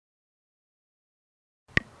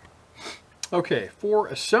Okay, for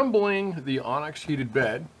assembling the Onyx heated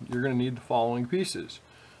bed, you're going to need the following pieces: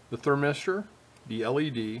 the thermistor, the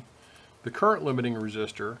LED, the current limiting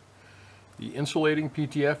resistor, the insulating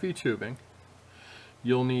PTFE tubing.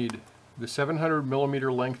 You'll need the 700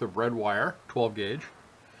 millimeter length of red wire, 12 gauge,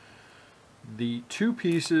 the 2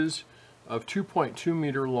 pieces of 2.2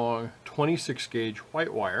 meter long 26 gauge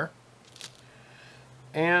white wire,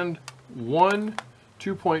 and 1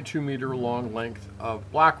 2.2 meter long length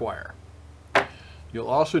of black wire. You'll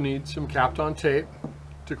also need some Kapton tape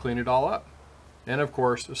to clean it all up, and of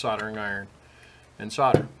course a soldering iron and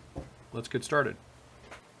solder. Let's get started.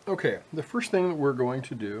 Okay, the first thing that we're going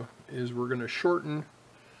to do is we're going to shorten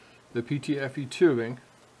the PTFE tubing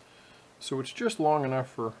so it's just long enough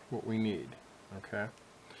for what we need. Okay,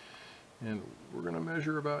 and we're going to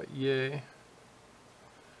measure about yay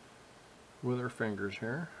with our fingers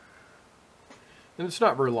here, and it's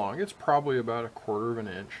not very long. It's probably about 1/4 of an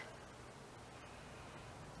inch.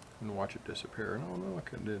 And watch it disappear. No,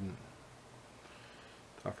 look, it didn't.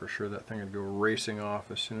 Thought for sure that thing would go racing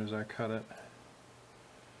off as soon as I cut it.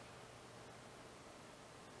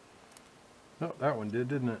 No, that one did,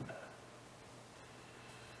 didn't it?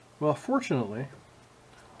 Well, fortunately,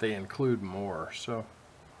 they include more, so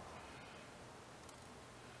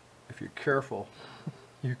if you're careful,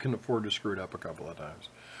 you can afford to screw it up a couple of times.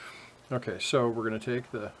 Okay, so we're going to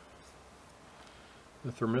take the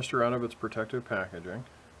thermistor out of its protective packaging,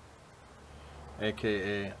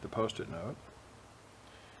 aka the post-it note,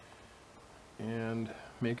 and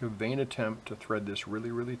make a vain attempt to thread this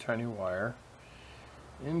really tiny wire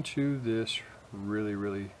into this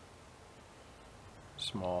really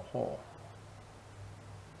small hole.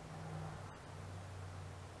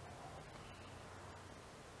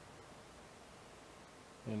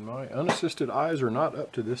 And my unassisted eyes are not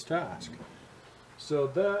up to this task. So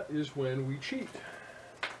that is when we cheat.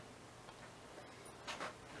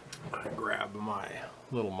 I grab my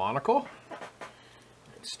little monocle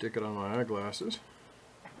and stick it on my eyeglasses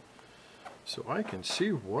so I can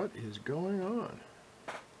see what is going on.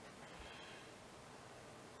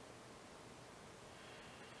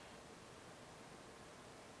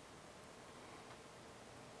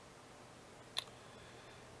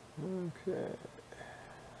 Okay.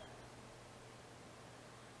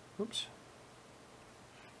 Oops.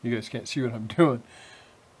 You guys can't see what I'm doing,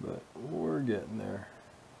 but we're getting there.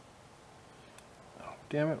 Oh,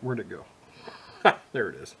 damn it, where'd it go? There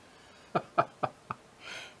it is.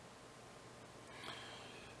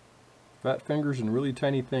 Fat fingers and really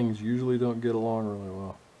tiny things usually don't get along really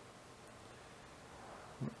well.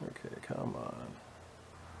 Okay, come on.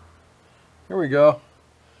 Here we go.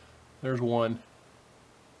 There's one.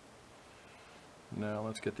 Now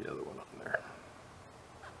let's get the other one on there.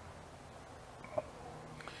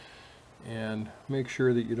 And make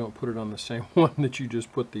sure that you don't put it on the same one that you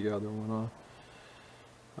just put the other one on.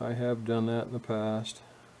 I have done that in the past.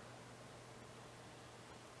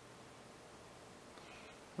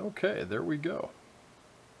 Okay, there we go.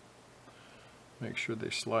 Make sure they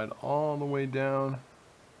slide all the way down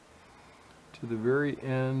to the very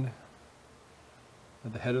end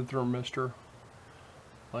of the head of the thermistor,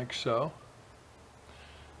 like so.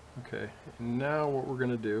 Okay, and now what we're going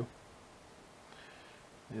to do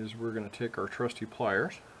is we're going to take our trusty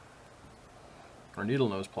pliers, our needle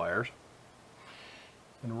nose pliers,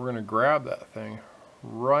 and we're going to grab that thing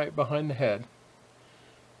right behind the head,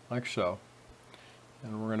 like so,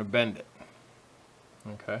 and we're going to bend it.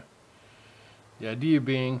 Okay? The idea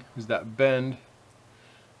being is that bend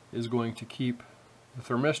is going to keep the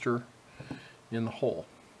thermistor in the hole.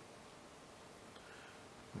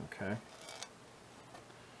 Okay?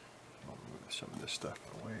 I'll move some of this stuff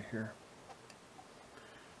away here.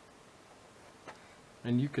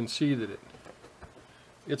 And you can see that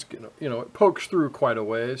it's gonna, it pokes through quite a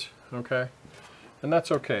ways, okay? And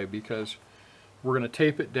that's okay because we're gonna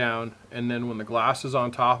tape it down, and then when the glass is on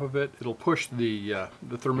top of it, it'll push the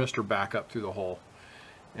thermistor back up through the hole,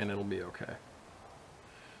 and it'll be okay.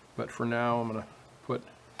 But for now, I'm gonna put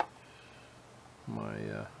my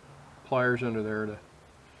pliers under there to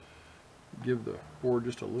give the board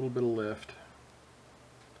just a little bit of lift,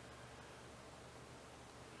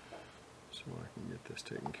 so I can get this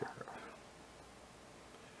taken care of.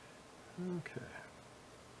 Okay.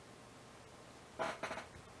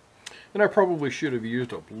 And I probably should have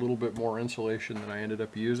used a little bit more insulation than I ended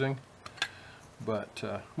up using, but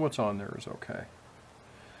what's on there is okay.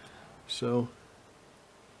 So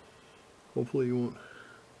hopefully you won't,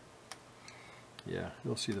 yeah,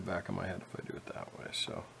 you'll see the back of my head if I do it that way.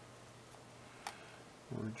 So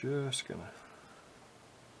we're just gonna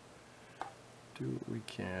do what we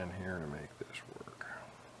can here to make this work.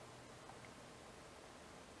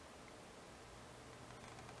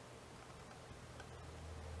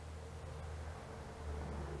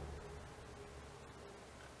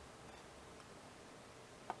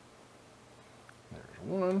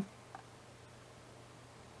 one.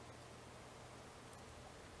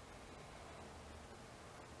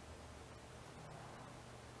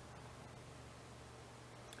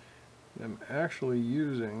 I'm actually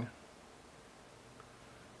using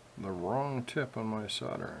the wrong tip on my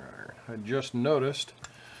soldering iron. I just noticed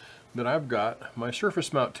that I've got my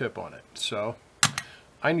surface mount tip on it, so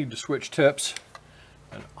I need to switch tips,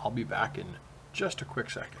 and I'll be back in just a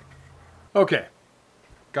quick second. Okay,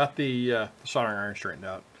 got the soldering iron straightened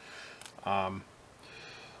out.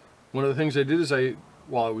 One of the things I did is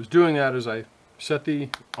while I was doing that, is I set the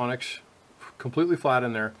Onyx completely flat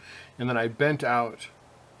in there, and then I bent out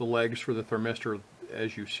the legs for the thermistor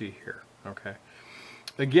as you see here. Okay.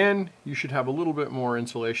 Again, you should have a little bit more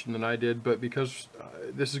insulation than I did, but because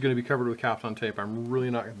this is going to be covered with Kapton tape, I'm really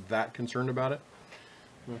not that concerned about it.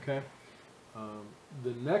 Okay.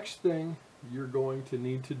 The next thing you're going to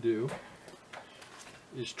need to do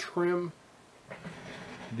is trim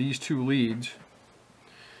these two leads,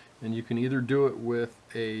 and you can either do it with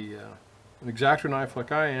an X-Acto knife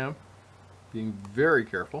like I am, being very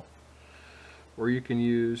careful, or you can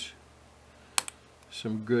use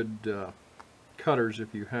some good cutters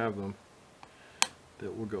if you have them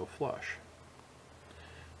that will go flush.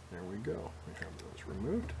 There we go. We have those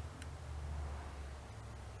removed.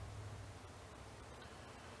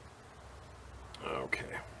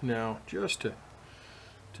 Okay, now just to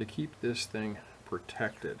keep this thing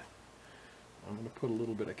protected, I'm going to put a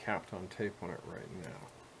little bit of Kapton tape on it right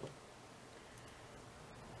now,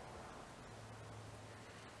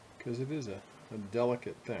 because it is a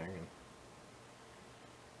delicate thing,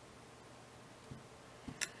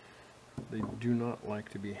 and they do not like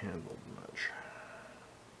to be handled much.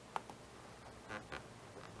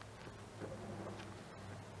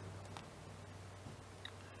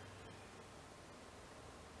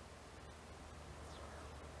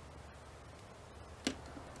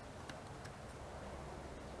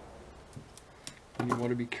 And you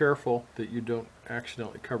want to be careful that you don't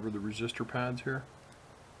accidentally cover the resistor pads here,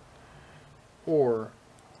 or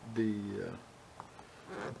the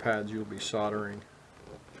pads you'll be soldering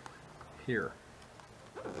here.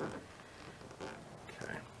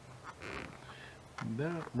 Okay,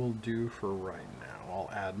 that will do for right now.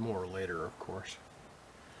 I'll add more later, of course,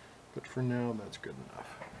 but for now that's good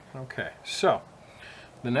enough. Okay, so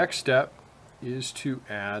the next step is to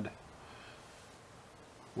add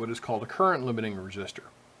what is called a current limiting resistor.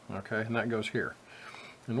 Okay, and that goes here.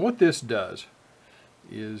 And what this does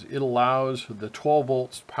is it allows the 12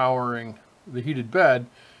 volts powering the heated bed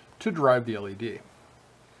to drive the LED.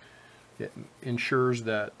 It ensures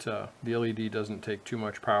that the LED doesn't take too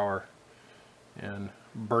much power and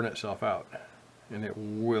burn itself out, and it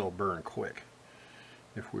will burn quick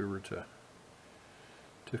if we were to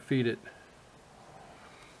feed it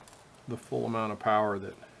the full amount of power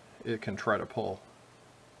that it can try to pull.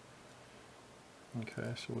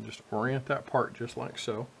 Okay, so we'll just orient that part just like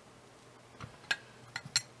so.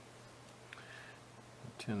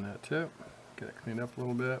 Tin that tip, get it cleaned up a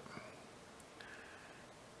little bit,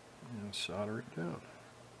 and solder it down.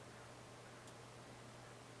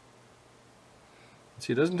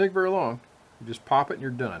 See, it doesn't take very long. You just pop it and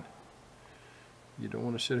you're done. You don't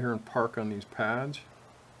want to sit here and park on these pads,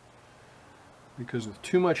 because with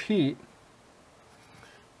too much heat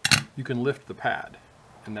you can lift the pad,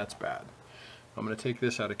 and that's bad. I'm going to take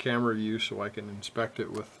this out of camera view so I can inspect it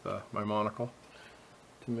with my monocle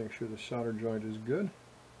to make sure the solder joint is good.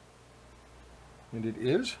 And it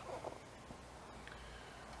is.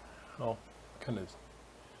 I'll kind of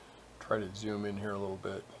try to zoom in here a little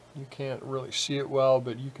bit. You can't really see it well,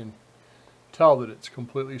 but you can tell that it's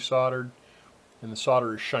completely soldered, and the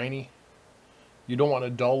solder is shiny. You don't want a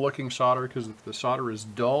dull looking solder, because if the solder is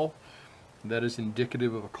dull, that is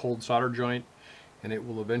indicative of a cold solder joint, and it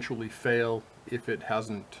will eventually fail if it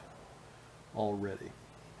hasn't already.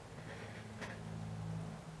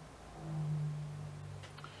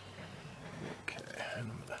 Okay,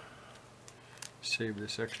 and I'm going to save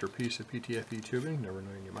this extra piece of PTFE tubing, never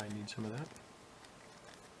knowing you might need some of that.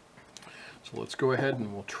 So let's go ahead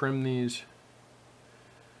and we'll trim these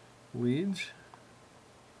leads.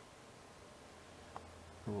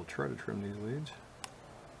 Or we'll try to trim these leads.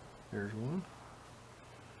 There's one.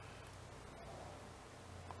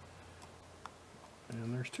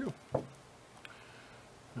 And there's two.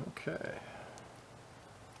 Okay.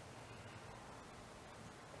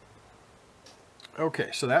 Okay,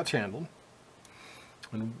 so that's handled.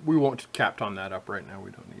 And we won't Kapton that up right now.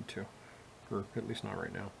 We don't need to. Or at least not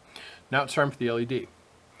right now. Now it's time for the LED.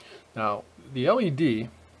 Now, the LED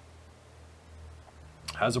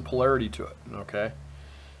has a polarity to it, okay?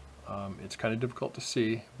 It's kind of difficult to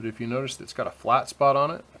see, but if you notice it's got a flat spot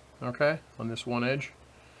on it, okay, on this one edge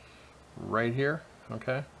right here,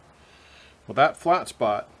 okay. Well, that flat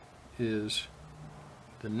spot is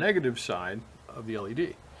the negative side of the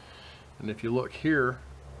LED. And if you look here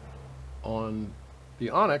on the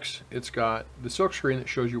Onyx, it's got the silk screen that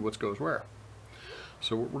shows you what goes where.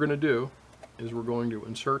 So what we're going to do is we're going to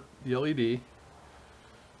insert the LED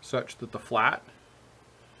such that the flat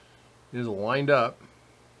is lined up,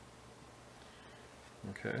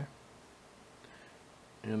 okay,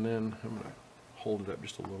 and then I'm going to hold it up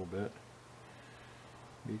just a little bit,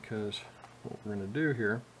 because what we're going to do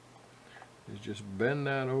here is just bend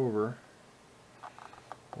that over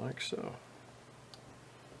like so.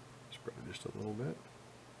 Spread it just a little bit,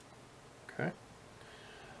 okay,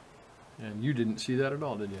 and you didn't see that at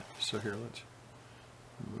all, did you? So here, let's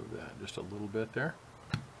move that just a little bit there.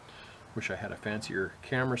 Wish I had a fancier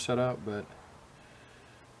camera set up, but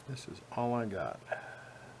this is all I got.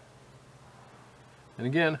 And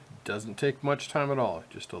again, doesn't take much time at all.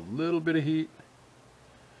 Just a little bit of heat.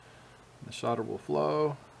 The solder will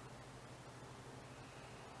flow,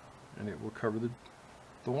 and it will cover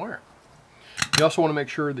the wire. You also want to make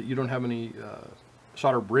sure that you don't have any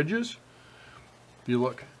solder bridges. If you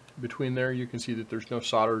look between there, you can see that there's no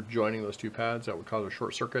solder joining those two pads. That would cause a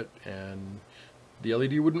short circuit, and the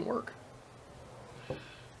LED wouldn't work.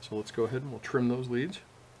 So let's go ahead and we'll trim those leads.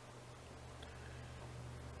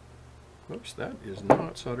 Oops, that is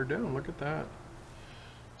not soldered down. Look at that.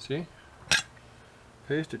 See?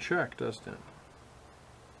 Pays to check, doesn't it?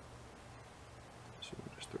 So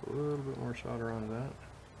we'll just throw a little bit more solder onto that.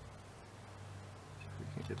 See if we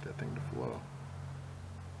can get that thing to flow.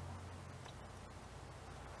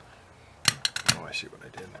 Oh, I see what I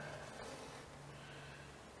did.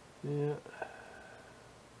 Yeah.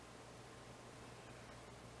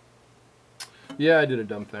 Yeah, I did a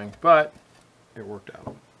dumb thing, but it worked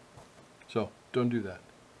out. So don't do that.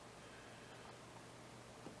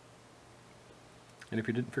 And if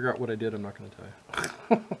you didn't figure out what I did, I'm not going to tell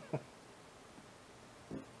you.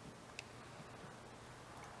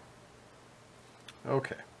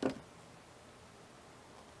 Okay.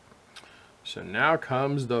 So now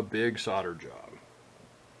comes the big solder job.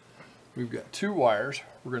 We've got two wires.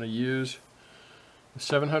 We're going to use the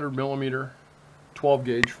 700 millimeter 12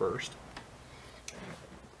 gauge first.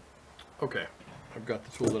 Okay, I've got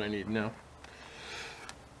the tool that I need now.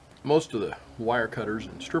 Most of the wire cutters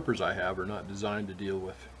and strippers I have are not designed to deal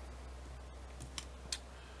with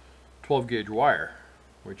 12 gauge wire,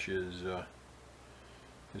 which is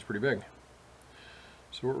pretty big.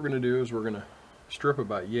 So what we're going to do is we're going to strip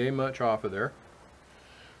about yay much off of there,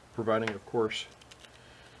 providing of course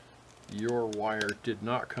your wire did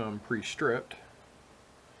not come pre-stripped.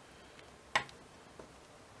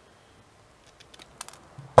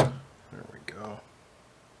 There we go.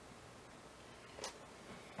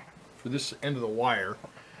 For this end of the wire,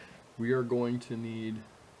 we are going to need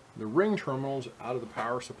the ring terminals out of the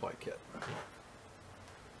power supply kit,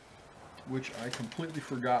 which I completely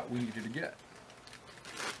forgot we needed to get.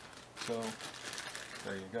 So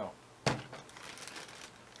there you go.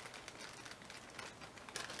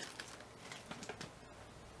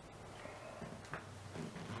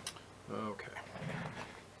 Okay.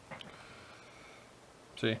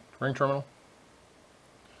 See, ring terminal.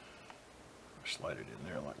 Slide it in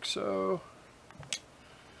there like so.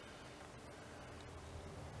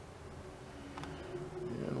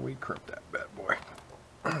 And we crimp that bad boy.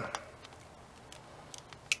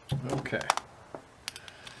 Okay.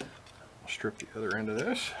 We'll strip the other end of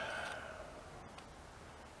this.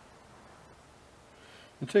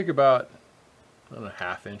 And take about a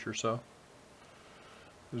 ½ inch or so.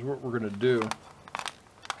 Because what we're going to do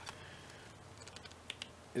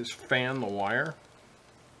is fan the wire.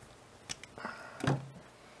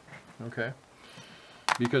 Okay,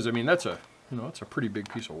 because I mean that's a that's a pretty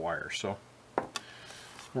big piece of wire. So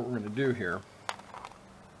what we're going to do here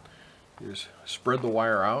is spread the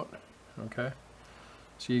wire out. Okay,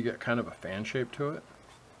 so you get kind of a fan shape to it.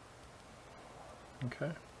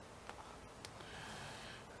 Okay,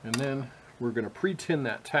 and then we're going to pre-tin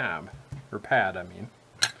that tab or pad, I mean,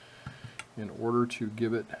 in order to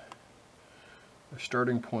give it a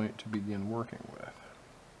starting point to begin working with.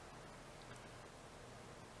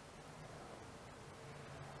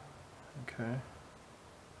 Okay.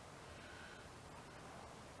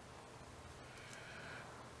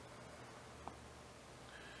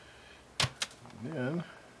 And then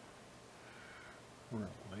we're going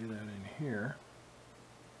to lay that in here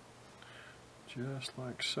just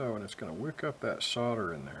like so, and it's going to wick up that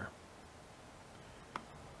solder in there.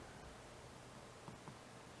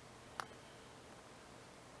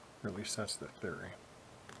 Or at least that's the theory.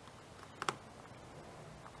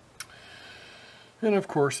 And of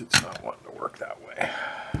course it's not wanting to work that way.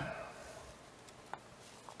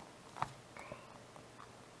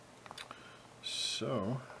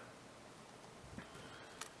 So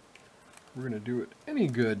we're going to do what any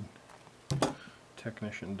good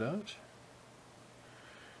technician does.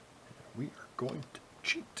 We are going to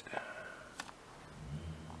cheat.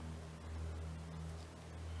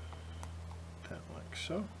 That like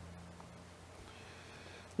so.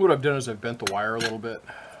 What I've done is I've bent the wire a little bit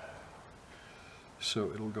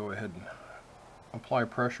so it'll go ahead and apply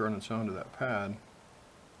pressure on its own to that pad.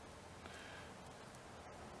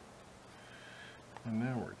 And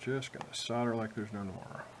now we're just going to solder like there's no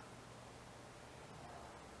tomorrow.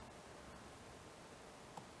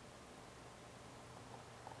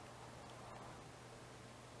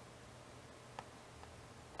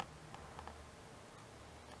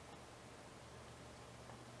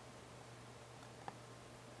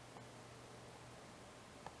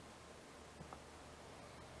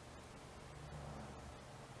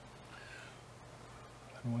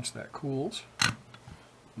 And once that cools,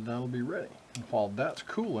 that'll be ready. And while that's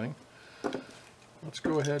cooling, let's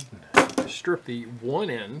go ahead and strip the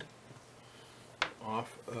one end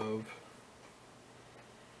off of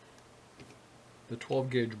the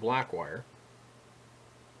 12 gauge black wire.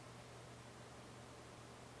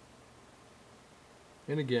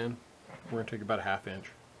 And again, we're going to take about a 1/2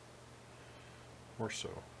 inch or so.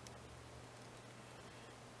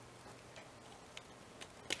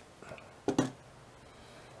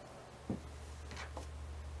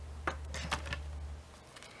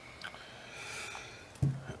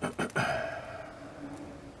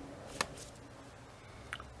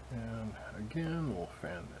 And again, we'll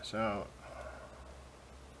fan this out.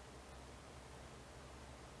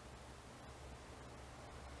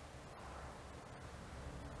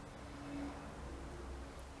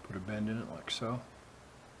 Put a bend in it like so.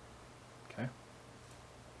 Okay.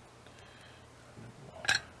 We'll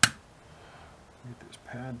get this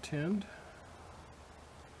pad tinned.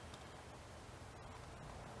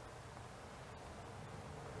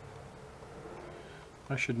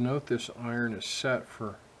 I should note this iron is set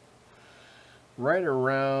for right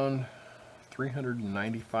around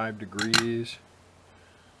 395 degrees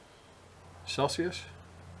Celsius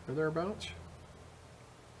or thereabouts,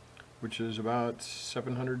 which is about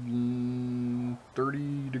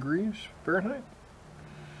 730 degrees Fahrenheit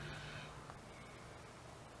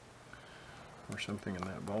or something in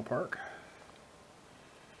that ballpark.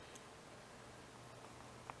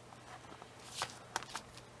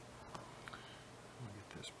 Get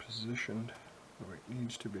this positioned the way it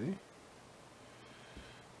needs to be.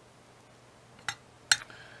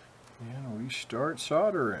 And we start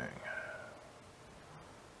soldering.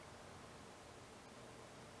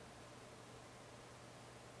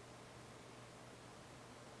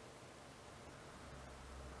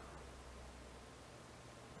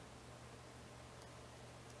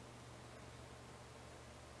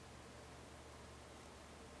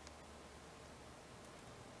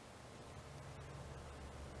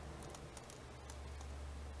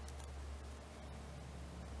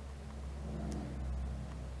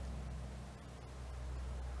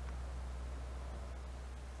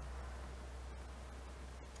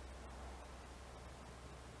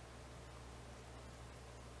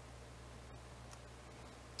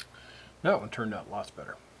 That one turned out lots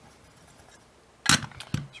better. So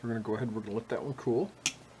we're going to go ahead, we're going to let that one cool.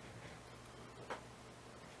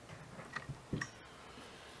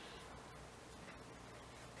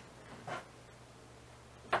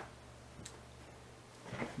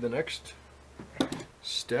 The next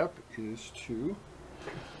step is to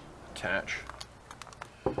attach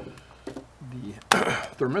the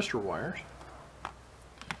thermistor wires.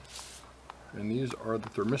 And these are the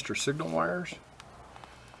thermistor signal wires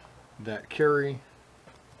that carry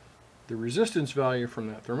the resistance value from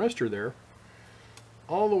that thermistor there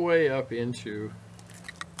all the way up into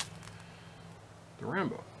the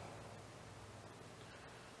Rambo.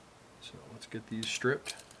 So let's get these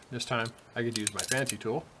stripped. This time I get to use my fancy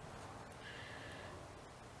tool.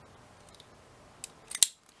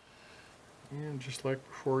 And just like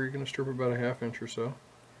before, you're going to strip about a 1/2 inch or so.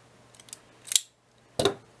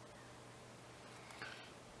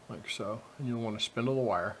 Like so. And you'll want to spindle the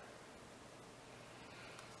wire.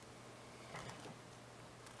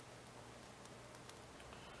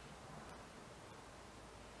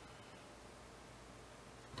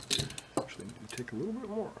 Actually, I need to take a little bit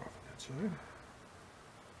more off that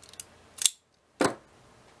side.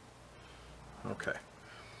 Okay.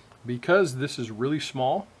 Because this is really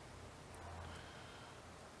small,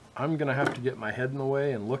 I'm going to have to get my head in the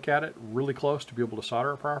way and look at it really close to be able to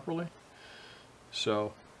solder it properly.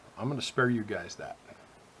 So I'm going to spare you guys that.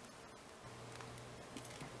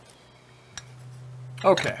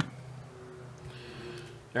 Okay.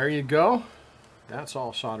 There you go. That's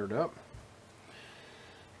all soldered up.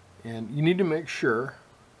 And you need to make sure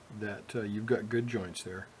that you've got good joints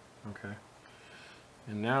there. Okay.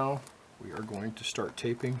 And now we are going to start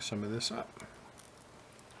taping some of this up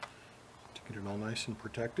to get it all nice and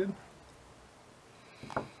protected.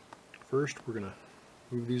 First, we're going to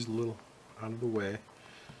move these a little out of the way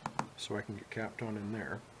so I can get capped on in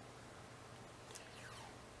there.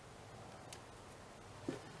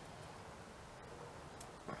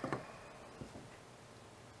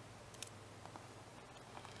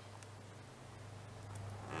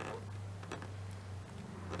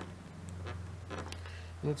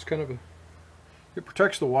 And it's kind of a, it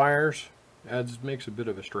protects the wires, makes a bit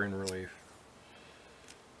of a strain relief.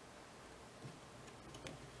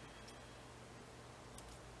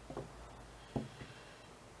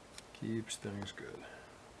 Keeps things good.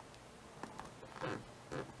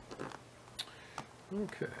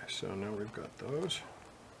 Okay, so now we've got those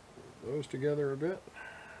together a bit.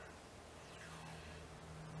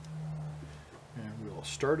 And we'll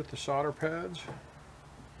start at the solder pads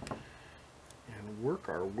and work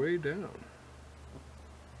our way down.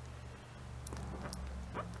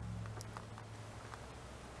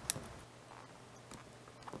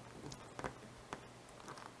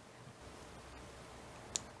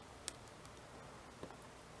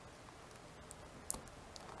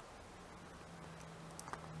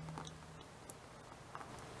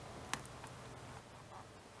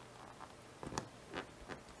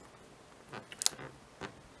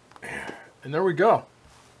 And there we go.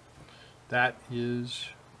 That is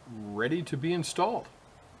ready to be installed.